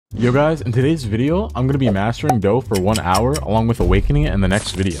Yo guys, in today's video, I'm going to be mastering Dough for 1 hour along with awakening it in the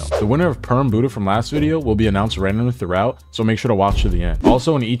next video. The winner of Perm Buddha from last video will be announced randomly throughout, so make sure to watch to the end.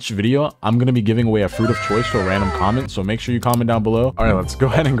 Also, in each video, I'm going to be giving away a fruit of choice to a random comment, so make sure you comment down below. Alright, let's go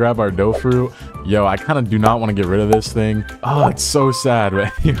ahead and grab our Dough fruit. Yo, I kind of do not want to get rid of this thing. Oh, it's so sad,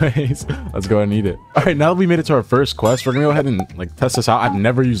 but anyways, let's go ahead and eat it. Alright, now that we made it to our first quest, we're going to go ahead and like test this out. I've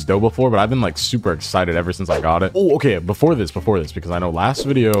never used Dough before, but I've been like super excited ever since I got it. Oh, okay, before this, because I know last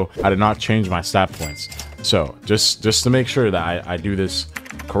video, I did not change my stat points. So just to make sure that I do this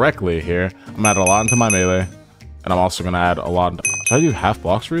correctly here, I'm gonna add a lot into my melee, and I'm also gonna add a lot. Should I do half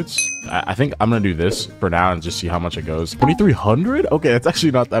Blox Fruits? I think I'm gonna do this for now and just see how much it goes. 2300. Okay, that's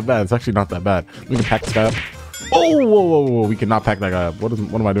actually not that bad. It's actually not that bad. We can pack this guy up. Oh, whoa, we cannot pack that guy up. What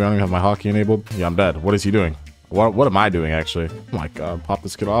am I doing? I don't even have my hotkey enabled. Yeah, I'm dead. What is he doing? What am I doing actually? Oh my god, pop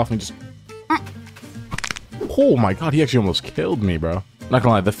this kid off and just. Oh my god, he actually almost killed me, bro. Not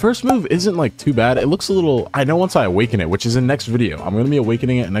gonna lie, the first move isn't like too bad. It looks a little, I know once I awaken it, which is in next video. I'm gonna be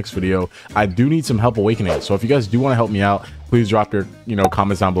awakening it in next video. I do need some help awakening it. So if you guys do want to help me out, please drop your,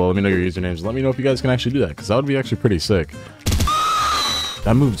 comments down below. Let me know your usernames. Let me know if you guys can actually do that, because that would be actually pretty sick.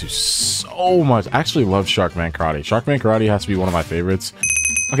 That move do so much. I actually love Sharkman Karate. Sharkman Karate has to be one of my favorites.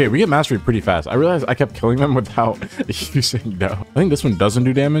 Okay, we get mastery pretty fast. I realized I kept killing them without using Dough. I think this one doesn't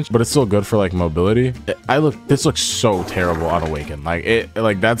do damage, but it's still good for like mobility. This looks so terrible on Awaken. I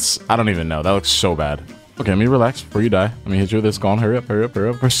don't even know. That looks so bad. Okay, let me relax before you die. Let me hit you with this. Go on, hurry up.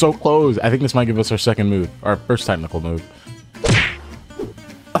 We're so close. I think this might give us our second move, our first technical move.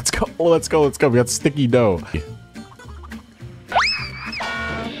 Let's go. We got sticky Dough.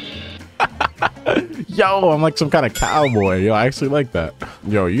 Yo, I'm like some kind of cowboy. Yo, I actually like that.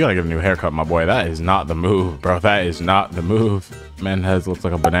 Yo, you gotta get a new haircut, my boy. That is not the move, bro. That is not the move. Man head looks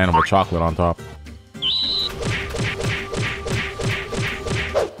like a banana with chocolate on top.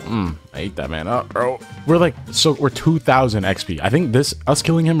 I ate that man up, bro. We're 2000 XP. I think us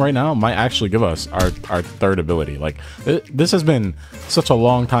killing him right now might actually give us our third ability. Like, this has been such a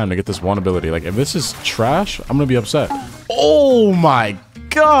long time to get this one ability. Like, if this is trash, I'm gonna be upset. Oh my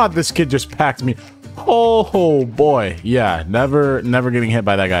god, this kid just packed me. Oh boy, yeah, never getting hit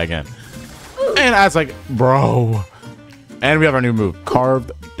by that guy again. And I was like, bro. And we have our new move,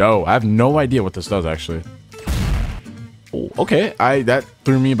 Carved Dough. I have no idea what this does actually. Oh, okay, that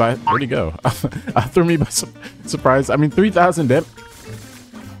threw me by. Where'd he go? Threw me by surprise. I mean, 3000 dip.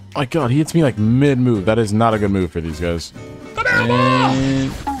 Oh my god, he hits me like mid move. That is not a good move for these guys.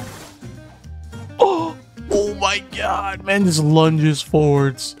 And... Oh my god, man, this lunges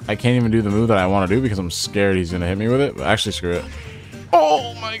forwards. I can't even do the move that I want to do because I'm scared he's gonna hit me with it. But actually, screw it.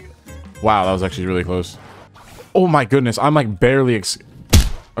 Oh my god. Wow, that was actually really close. Oh my goodness, I'm like barely okay,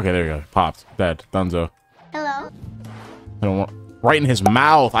 there you go. Popped. Dead. Dunzo. Hello? I don't want... Right in his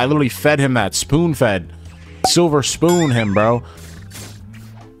mouth. I literally fed him that. Spoon fed. Silver spoon him, bro.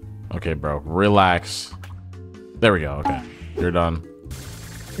 Okay, bro. Relax. There we go. Okay. You're done.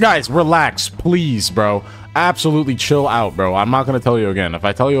 Guys, relax. Please, bro. Absolutely chill out, bro. I'm not gonna tell you again. If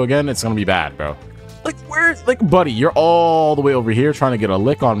I tell you again, it's gonna be bad, bro. Like, buddy, you're all the way over here trying to get a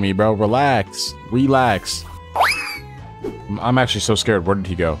lick on me, bro. Relax. I'm actually so scared. Where did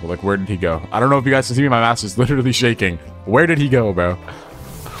he go? Like, where did he go? I don't know if you guys can see me. My mouse is literally shaking. Where did he go, bro?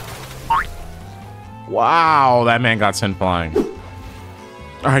 Wow, that man got sent flying.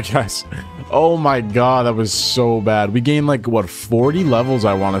 All right, guys. Oh my god, that was so bad. We gained like, what, 40 levels,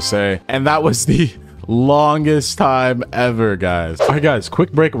 I want to say. And that was the longest time ever, guys. All right, guys,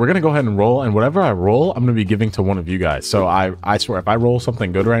 quick break. We're gonna go ahead and roll, and whatever I roll, I'm gonna be giving to one of you guys. So I swear, if I roll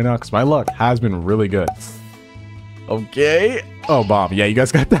something good right now, because my luck has been really good. Okay. Oh, bomb. Yeah, you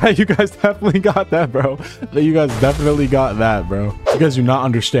guys got that. You guys definitely got that, bro. You guys definitely got that, bro. You guys do not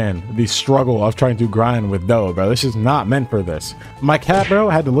understand the struggle of trying to grind with Dough, bro. This is not meant for this. My cat, bro,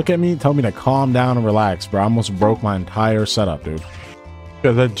 had to look at me and tell me to calm down and relax, bro. I almost broke my entire setup, dude.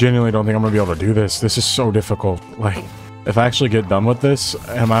 Because I genuinely don't think I'm gonna be able to do this. This is so difficult. Like, if I actually get done with this,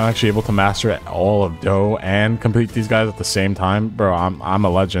 am I actually able to master all of Dough and complete these guys at the same time? Bro, I'm a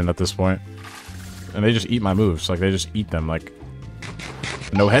legend at this point. And they just eat my moves. Like, they just eat them. Like,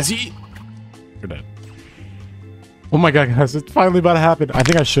 no hesi. You're dead. Oh my god, guys. It's finally about to happen. I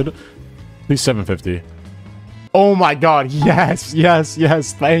think I should. Please 750. Oh my god. Yes.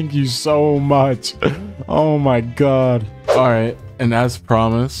 Thank you so much. Oh my god. All right. And as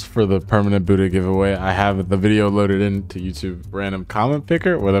promised for the permanent Buddha giveaway, I have the video loaded into YouTube random comment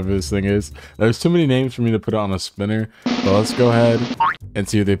picker, whatever this thing is. There's too many names for me to put it on a spinner. So let's go ahead and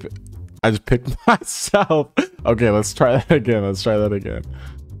see what they pick. I just picked myself. Okay, let's try that again.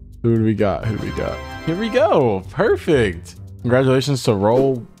 Who do we got? Here we go. Perfect. Congratulations to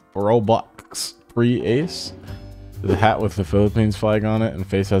Roll Roblox free ace. The hat with the Philippines flag on it and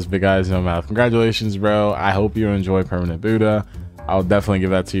face has big eyes, no mouth. Congratulations, bro. I hope you enjoy Permanent Buddha. I'll definitely give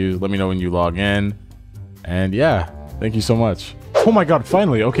that to you. Let me know when you log in. And yeah, thank you so much. Oh my god,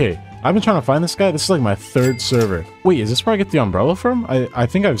 finally. Okay, I've been trying to find this guy. This is like my 3rd server. Wait, is this where I get the umbrella from? I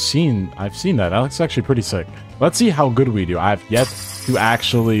think I've seen that. That looks actually pretty sick. Let's see how good we do. I've yet to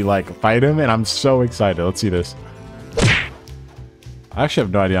actually like fight him, and I'm so excited. Let's see this. I actually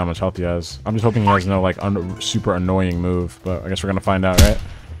have no idea how much health he has. I'm just hoping he has no like super annoying move, but I guess we're gonna find out, right?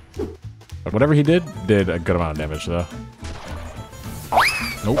 But whatever he did a good amount of damage though.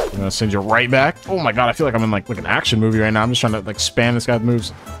 Nope, I'm gonna send you right back. Oh my god, I feel like I'm in like an action movie right now. I'm just trying to like spam this guy's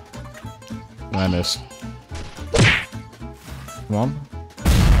moves. And I missed. Come on.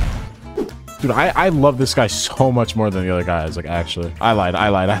 Dude, I love this guy so much more than the other guys, like actually. I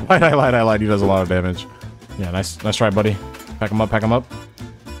lied. He does a lot of damage. Yeah, nice try, buddy. Pack him up.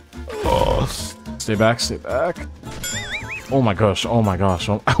 Oh, stay back. Oh my gosh. Oh my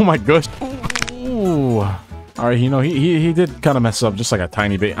gosh. Ooh. All right, you know, he did kind of mess up just like a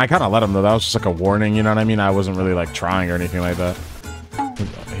tiny bit. I kind of let him though. That was just like a warning, you know what I mean? I wasn't really like trying or anything like that.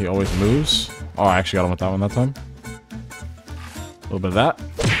 He always moves. Oh, I actually got him with that one that time. A little bit of that.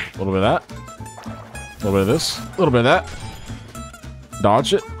 A little bit of that. A little bit of this. A little bit of that.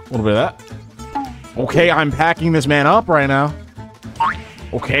 Dodge it. A little bit of that. Okay, I'm packing this man up right now.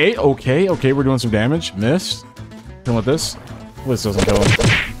 Okay, we're doing some damage. Missed. Kill him with this. This doesn't kill him.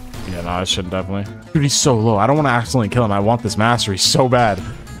 Yeah, no, I shouldn't definitely. Dude, he's so low. I don't want to accidentally kill him. I want this mastery so bad.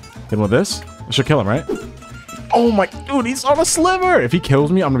 Hit him with this. I should kill him, right? Oh my, dude, he's on a sliver. If he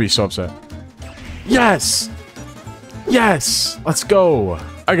kills me, I'm gonna be so upset. Yes! Yes! Let's go.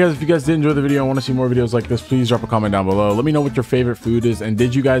 Alright guys, if you guys did enjoy the video and want to see more videos like this, please drop a comment down below. Let me know what your favorite food is, and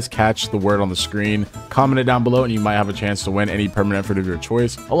did you guys catch the word on the screen? Comment it down below and you might have a chance to win any permanent fruit of your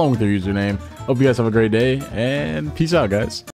choice along with your username. Hope you guys have a great day, and peace out guys.